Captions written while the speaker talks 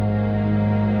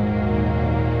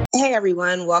Hi,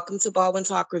 everyone. Welcome to Baldwynn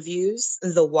Talk Reviews,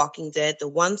 The Walking Dead, The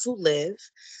Ones Who Live.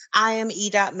 I am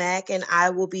Mac, and I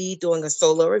will be doing a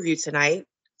solo review tonight.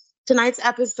 Tonight's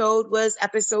episode was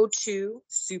episode 2.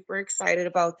 Super excited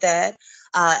about that.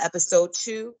 Episode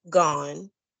 2, Gone.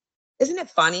 Isn't it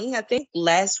funny? I think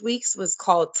last week's was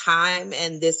called Time,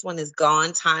 and this one is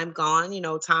Gone, Time Gone,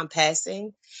 time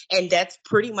passing. And that's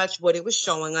pretty much what it was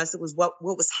showing us. It was what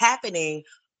was happening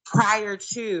prior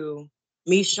to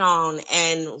Michonne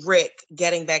and Rick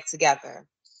getting back together.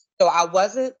 So I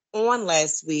wasn't on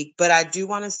last week, but I do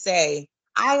want to say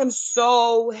I am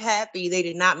so happy they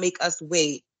did not make us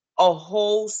wait a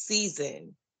whole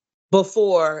season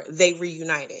before they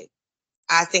reunited.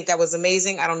 I think that was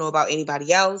amazing. I don't know about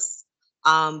anybody else,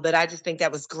 but I just think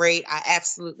that was great. I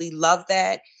absolutely love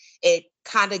that. It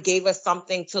kind of gave us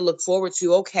something to look forward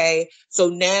to. Okay, so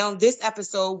now this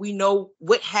episode, we know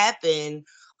what happened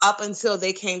up until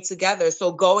they came together.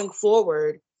 So going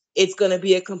forward, it's going to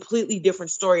be a completely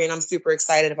different story, and I'm super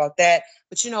excited about that.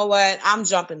 But you know what? I'm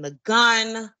jumping the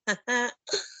gun.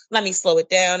 Let me slow it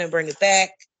down and bring it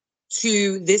back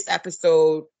to this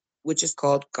episode, which is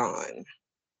called Gone.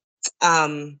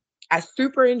 Um, I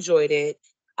super enjoyed it.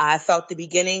 I felt the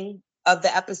beginning of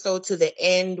the episode to the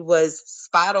end was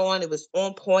spot on. It was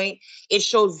on point. It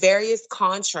showed various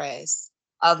contrasts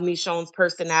of Michonne's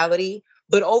personality,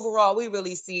 but overall, we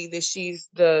really see that she's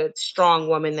the strong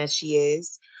woman that she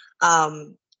is.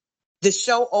 Um, the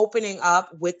show opening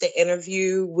up with the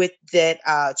interview with that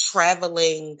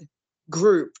traveling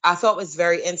group, I thought was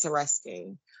very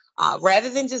interesting. Rather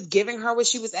than just giving her what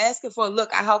she was asking for,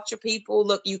 look, I helped your people.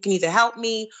 Look, you can either help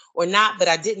me or not, but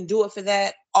I didn't do it for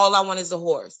that. All I want is a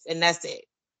horse, and that's it.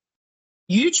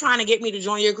 You trying to get me to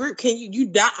join your group? Can you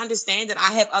not understand that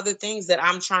I have other things that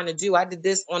I'm trying to do? I did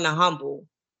this on the humble,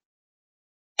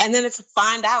 and then to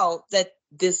find out that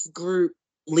this group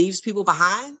leaves people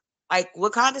behind. Like,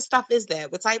 what kind of stuff is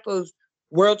that? What type of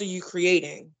world are you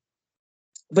creating?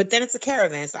 But then it's a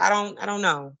caravan, so I don't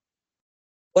know.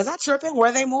 Was I tripping?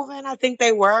 Were they moving? I think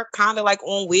they were kind of like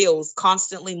on wheels,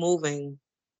 constantly moving.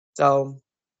 So,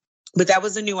 but that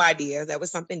was a new idea. That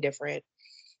was something different.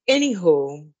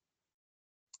 Anywho,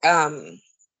 um,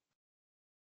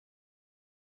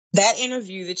 that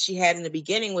interview that she had in the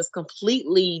beginning was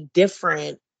completely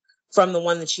different from the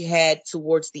one that she had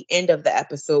towards the end of the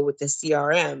episode with the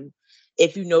CRM.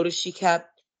 If you notice, she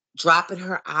kept dropping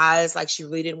her eyes like she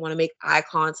really didn't want to make eye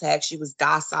contact. She was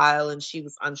docile and she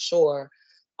was unsure.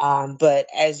 But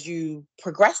as you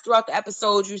progress throughout the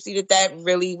episode, you see that that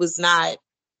really was not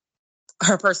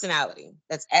her personality.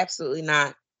 That's absolutely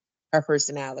not her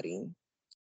personality.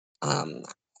 Um,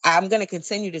 I'm going to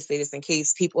continue to say this in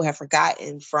case people have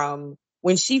forgotten from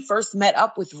when she first met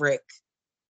up with Rick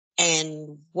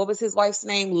and what was his wife's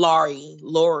name? Lori,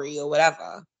 or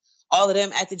whatever. All of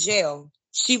them at the jail.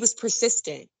 She was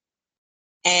persistent.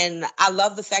 And I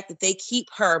love the fact that they keep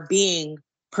her being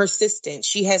persistent.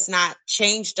 She has not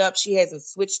changed up. She hasn't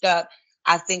switched up.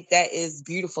 I think that is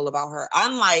beautiful about her.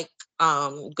 Unlike,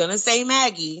 gonna say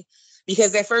Maggie,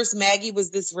 because at first Maggie was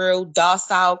this real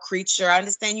docile creature. I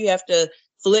understand you have to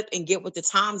flip and get with the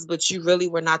times, but you really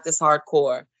were not this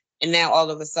hardcore. And now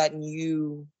all of a sudden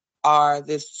you are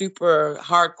this super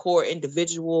hardcore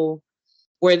individual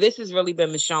where this has really been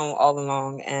Michonne all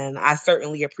along. And I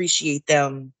certainly appreciate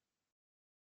them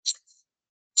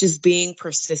just being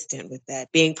persistent with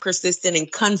that, being persistent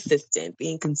and consistent,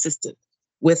 being consistent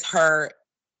with her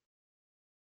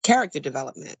character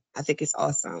development. I think it's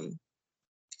awesome.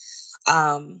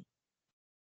 Um,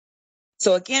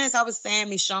 so again, as I was saying,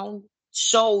 Michonne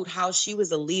showed how she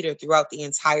was a leader throughout the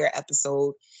entire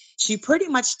episode. She pretty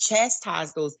much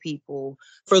chastised those people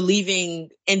for leaving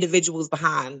individuals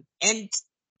behind. And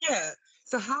yeah,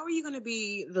 so how are you going to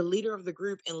be the leader of the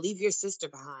group and leave your sister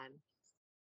behind?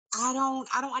 I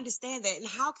don't understand that. And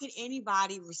how can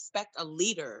anybody respect a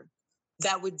leader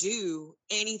that would do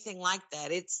anything like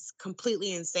that? It's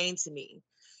completely insane to me.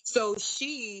 So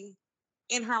she,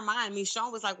 in her mind,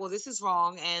 Michonne was like, well, this is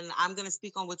wrong, and I'm going to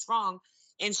speak on what's wrong.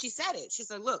 And she said it. She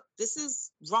said, look, this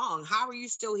is wrong. How are you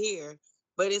still here?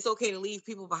 But it's okay to leave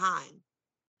people behind.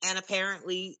 And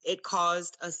apparently it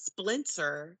caused a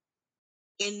splinter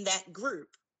in that group.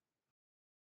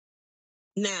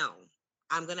 Now,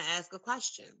 I'm going to ask a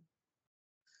question.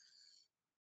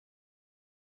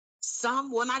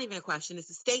 Well, not even a question, it's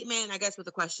a statement, I guess, with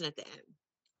a question at the end.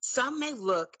 Some may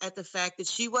look at the fact that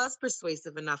she was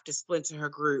persuasive enough to splinter her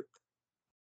group.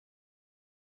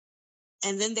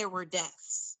 And then there were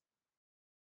deaths.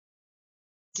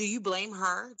 Do you blame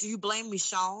her? Do you blame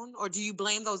Michonne? Or do you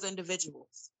blame those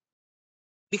individuals?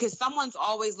 Because someone's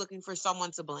always looking for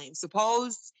someone to blame.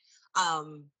 Suppose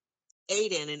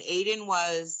Aiden, and Aiden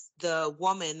was the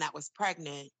woman that was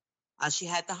pregnant. She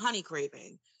had the honey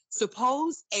craving.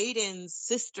 Suppose Aiden's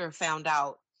sister found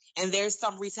out, and there's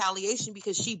some retaliation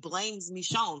because she blames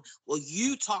Michonne. Well,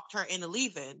 you talked her into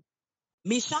leaving.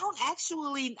 Michonne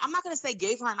actually, I'm not going to say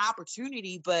gave her an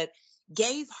opportunity, but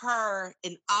gave her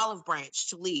an olive branch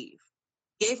to leave.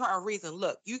 Gave her a reason.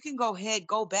 Look, you can go ahead,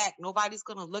 go back. Nobody's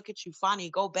going to look at you funny.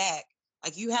 Go back.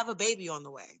 Like you have a baby on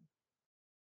the way.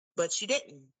 But she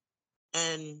didn't.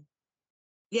 And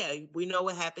yeah, we know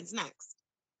what happens next.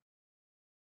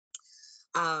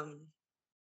 Um,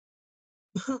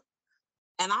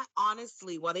 and I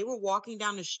honestly, while they were walking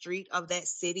down the street of that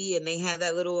city and they had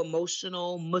that little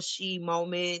emotional, mushy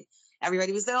moment,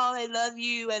 everybody was like, oh, I love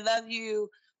you. I love you.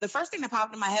 The first thing that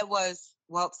popped in my head was,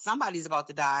 well, somebody's about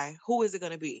to die. Who is it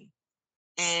going to be?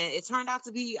 And it turned out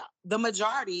to be the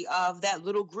majority of that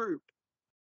little group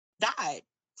died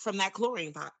from that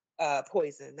chlorine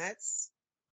poison. That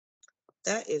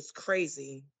is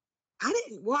crazy.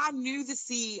 I knew the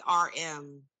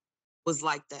CRM was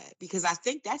like that because I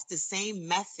think that's the same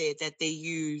method that they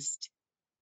used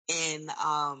in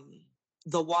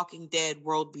The Walking Dead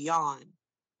World Beyond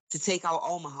to take out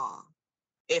Omaha.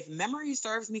 If memory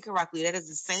serves me correctly, that is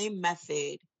the same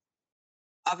method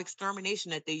of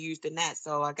extermination that they used in that.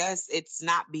 So I guess it's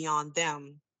not beyond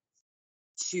them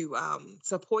to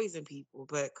poison people.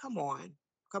 But come on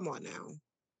now.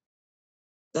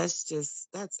 That's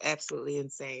absolutely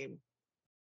insane.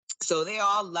 So they're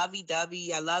all lovey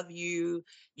dovey. I love you.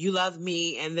 You love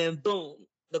me. And then boom,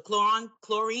 the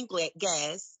chlorine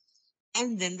gas.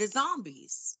 And then the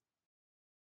zombies.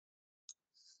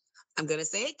 I'm going to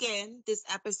say again, this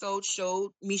episode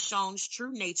showed Michonne's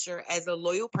true nature as a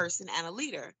loyal person and a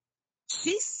leader.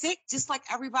 She's sick just like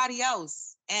everybody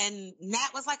else. And Nat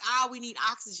was like, we need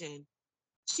oxygen.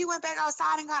 She went back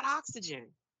outside and got oxygen.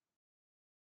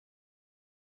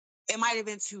 It might have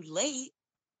been too late.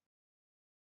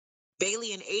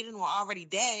 Bailey and Aiden were already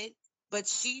dead, but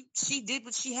she did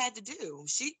what she had to do.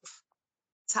 She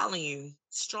telling you,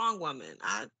 strong woman.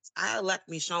 I elect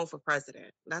Michonne for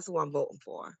president. That's who I'm voting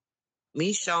for.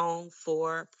 Michonne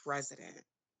for president.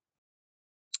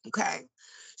 Okay.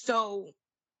 So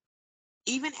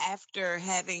even after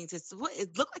having to,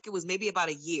 it looked like it was maybe about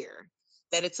a year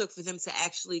that it took for them to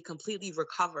actually completely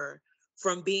recover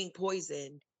from being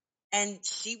poisoned. And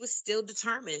she was still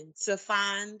determined to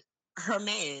find her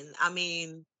man. I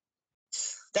mean,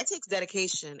 that takes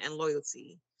dedication and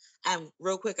loyalty. And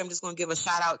real quick, I'm just going to give a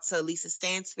shout out to Lisa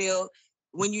Stansfield.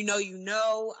 When you know, you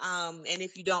know. And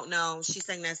if you don't know, she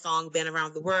sang that song, Been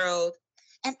Around the World.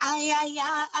 And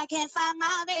I can't find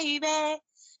my baby.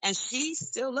 And she's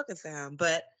still looking for him.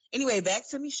 But anyway, back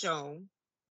to Michonne.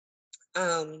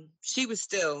 She was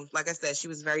still, like I said, she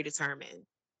was very determined.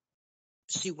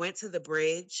 She went to the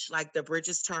bridge, like the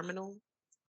bridge's terminal,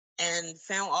 and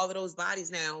found all of those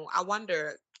bodies. Now, I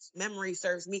wonder, memory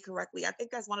serves me correctly, I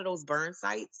think that's one of those burn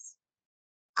sites.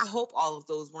 I hope all of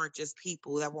those weren't just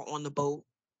people that were on the boat.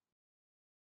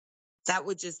 That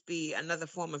would just be another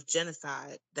form of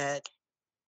genocide that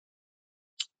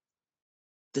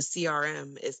the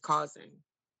CRM is causing.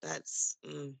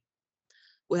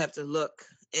 We'll have to look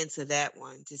into that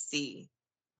one to see.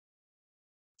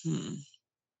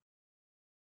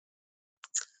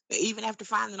 But even after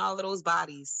finding all of those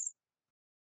bodies,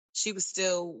 she was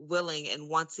still willing and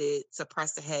wanted to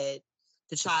press ahead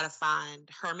to try to find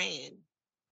her man.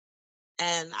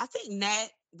 And I think Nat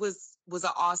was an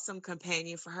awesome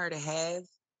companion for her to have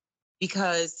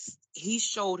because he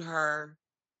showed her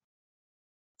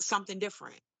something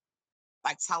different,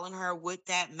 like telling her what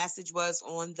that message was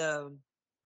on the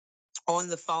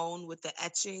phone with the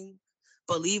etching,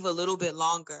 but leave a little bit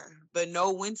longer, but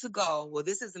know when to go. Well,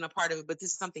 this isn't a part of it, but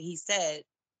this is something he said.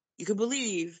 You can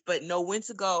believe, but know when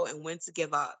to go and when to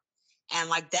give up. And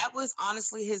like that was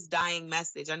honestly his dying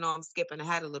message. I know I'm skipping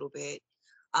ahead a little bit.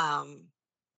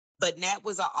 But Nat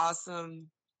was an awesome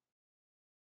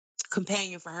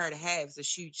companion for her to have. So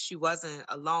she wasn't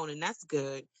alone. And that's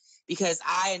good because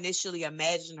I initially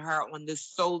imagined her on this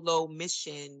solo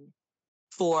mission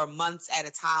for months at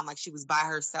a time, like she was by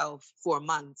herself for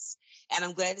months. And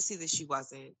I'm glad to see that she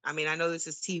wasn't. I mean, I know this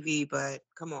is TV, but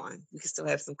come on, we can still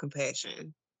have some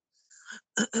compassion.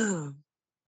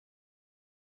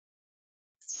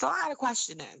 So I had a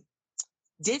question then.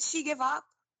 Did she give up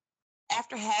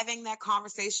after having that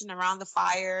conversation around the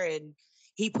fire and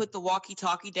he put the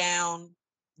walkie-talkie down?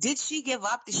 Did she give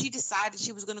up? Did she decide that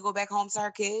she was going to go back home to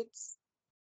her kids?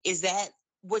 Is that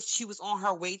what she was on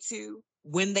her way to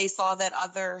when they saw that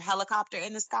other helicopter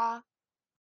in the sky?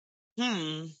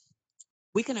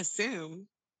 We can assume.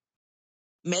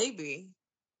 Maybe.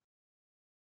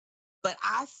 But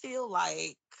I feel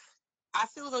as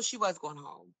though she was going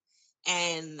home.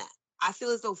 And I feel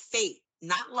as though fate,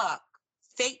 not luck,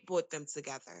 fate brought them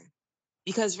together.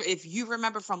 Because if you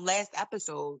remember from last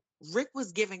episode, Rick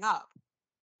was giving up.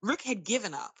 Rick had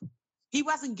given up. He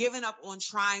wasn't giving up on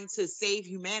trying to save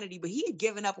humanity, but he had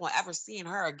given up on ever seeing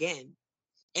her again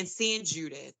and seeing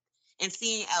Judith and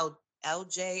seeing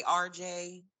LJ,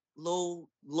 RJ,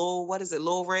 what is it,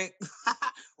 Lil Rick,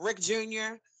 Rick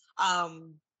Jr.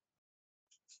 Um,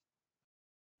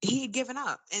 he had given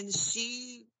up, and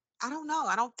I don't know.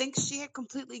 I don't think she had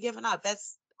completely given up.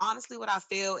 That's honestly what I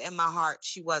feel in my heart.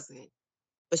 She wasn't,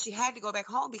 but she had to go back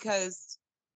home because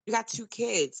you got 2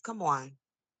 kids. Come on.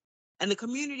 And the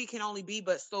community can only be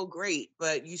but so great.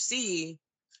 But you see,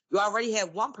 you already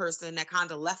have one person that kind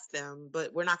of left them,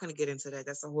 but we're not going to get into that.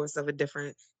 That's a horse of a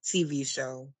different TV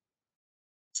show.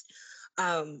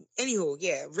 Anywho,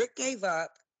 yeah, Rick gave up,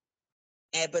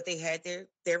 but they had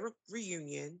their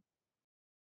reunion.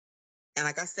 And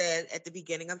like I said at the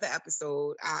beginning of the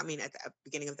episode, I mean at the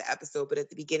beginning of the episode, but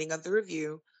at the beginning of the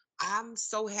review, I'm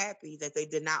so happy that they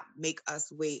did not make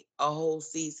us wait a whole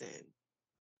season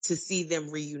to see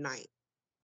them reunite.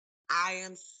 I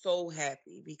am so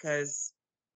happy because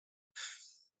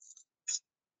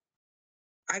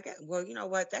well, you know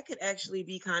what? That could actually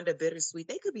be kind of bittersweet.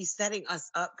 They could be setting us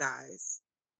up, guys.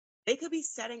 They could be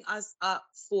setting us up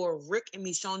for Rick and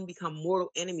Michonne to become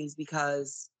mortal enemies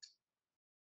because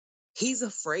he's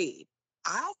afraid.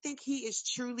 I think he is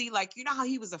truly like, you know how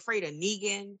he was afraid of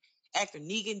Negan after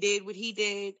Negan did what he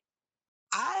did?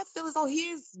 I feel as though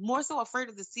he is more so afraid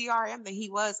of the CRM than he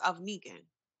was of Negan.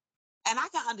 And I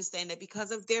can understand that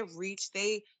because of their reach,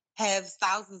 they have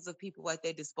thousands of people at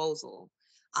their disposal.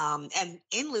 And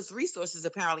endless resources,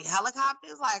 apparently.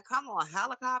 Helicopters, like, come on,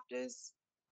 helicopters,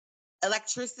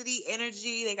 electricity,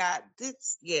 energy, they got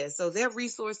this. Yeah, so their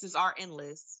resources are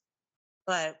endless.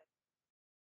 But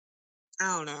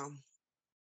I don't know.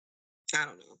 I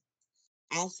don't know.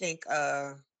 I think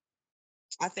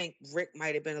I think Rick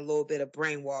might have been a little bit of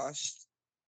brainwashed.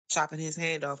 Chopping his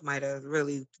hand off might have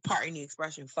really, pardon the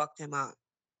expression, fucked him up.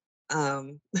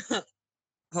 Um,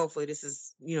 hopefully this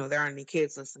is, there aren't any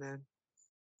kids listening.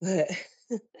 But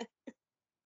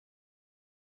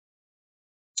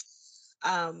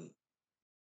um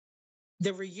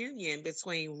the reunion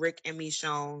between Rick and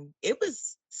Michonne, it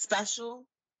was special,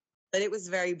 but it was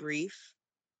very brief.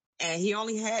 And he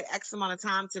only had X amount of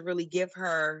time to really give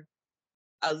her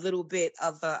a little bit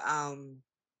of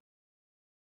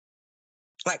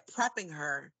like prepping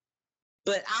her.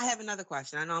 But I have another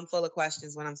question. I know I'm full of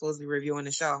questions when I'm supposed to be reviewing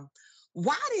the show.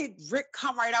 Why did Rick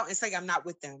come right out and say, I'm not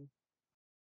with them?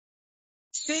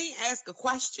 She ain't ask a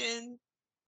question.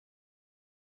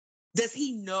 Does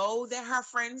he know that her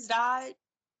friends died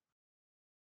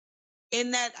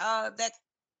in that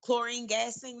chlorine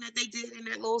gassing that they did in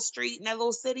that little street, in that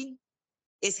little city?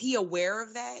 Is he aware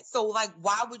of that? So, like,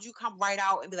 why would you come right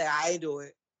out and be like, I didn't do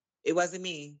it? It wasn't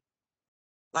me.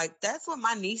 Like, that's what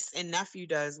my niece and nephew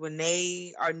does when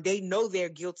they know they're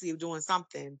guilty of doing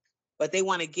something, but they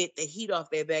want to get the heat off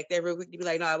their back. They're real quick to be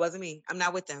like, no, it wasn't me. I'm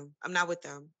not with them. I'm not with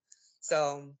them.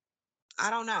 So I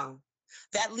don't know.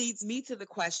 That leads me to the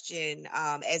question,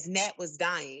 as Nat was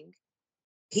dying,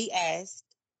 he asked,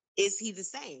 is he the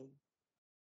same?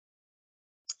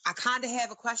 I kind of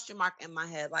have a question mark in my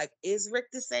head. Like, is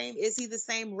Rick the same? Is he the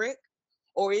same Rick?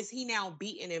 Or is he now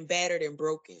beaten and battered and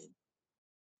broken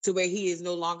to where he is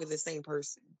no longer the same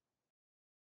person?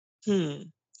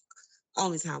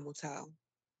 Only time will tell.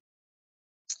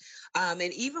 And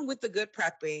even with the good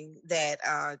prepping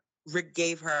that Rick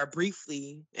gave her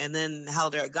briefly and then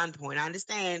held her at gunpoint, I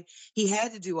understand he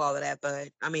had to do all of that, but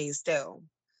I mean, still.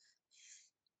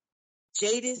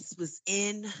 Jadis was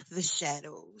in the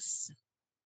shadows.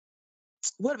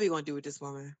 What are we going to do with this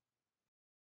woman?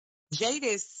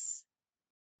 Jadis,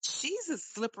 she's a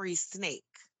slippery snake.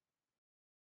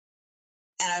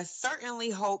 And I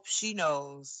certainly hope she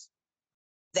knows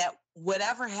that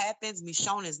whatever happens,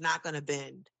 Michonne is not going to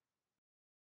bend.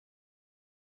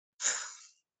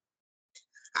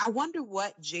 I wonder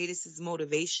what Jadis's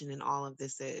motivation in all of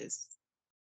this is.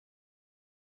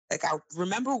 Like, I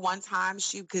remember one time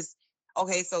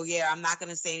okay, so yeah, I'm not going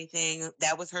to say anything.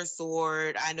 That was her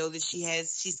sword. I know that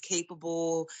she's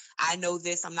capable. I know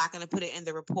this. I'm not going to put it in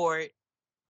the report.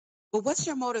 But what's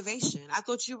your motivation? I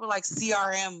thought you were like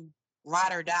CRM,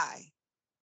 ride or die.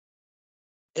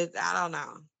 I don't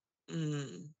know.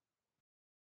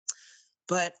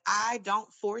 But I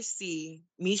don't foresee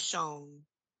Michonne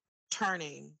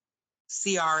turning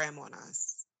CRM on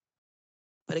us.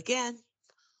 But again,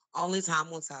 only time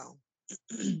will tell.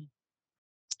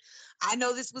 I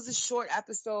know this was a short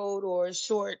episode or a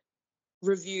short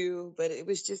review, but it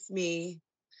was just me.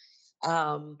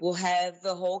 We'll have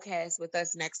the whole cast with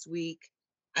us next week.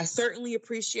 I certainly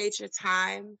appreciate your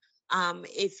time.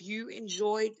 If you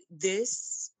enjoyed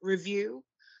this review,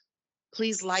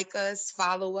 please like us,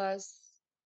 follow us,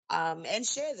 and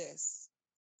share this.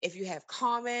 If you have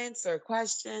comments or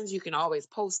questions, you can always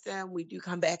post them. We do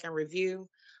come back and review.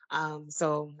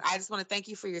 So I just want to thank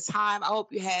you for your time. I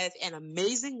hope you have an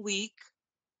amazing week.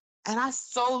 And I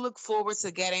so look forward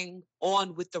to getting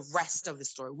on with the rest of the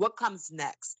story. What comes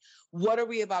next? What are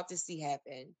we about to see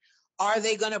happen? Are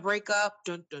they going to break up?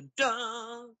 Dun, dun,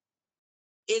 dun.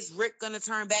 Is Rick going to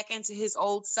turn back into his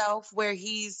old self where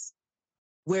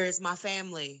where is my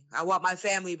family? I want my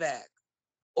family back.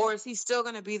 Or is he still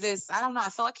going to be this? I don't know. I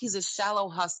feel like he's a shallow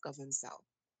husk of himself.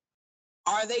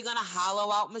 Are they going to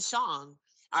hollow out Michonne?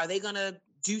 Are they going to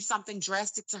do something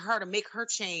drastic to her to make her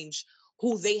change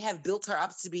who they have built her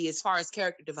up to be as far as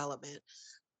character development?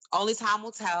 Only time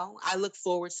will tell. I look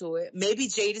forward to it. Maybe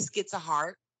Jadis gets a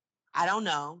heart. I don't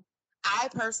know. I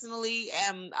personally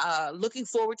am looking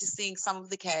forward to seeing some of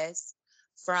the cast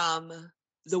from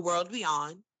The World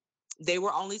Beyond. They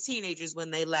were only teenagers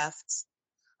when they left.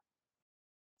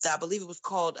 I believe it was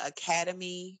called the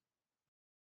Academy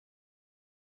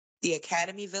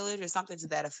Village or something to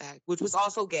that effect, which was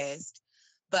also gassed.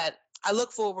 But I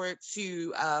look forward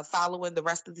to following the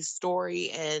rest of the story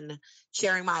and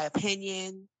sharing my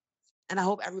opinion. And I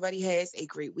hope everybody has a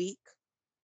great week.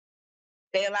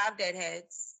 Stay alive,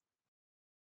 deadheads.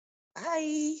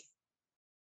 Bye.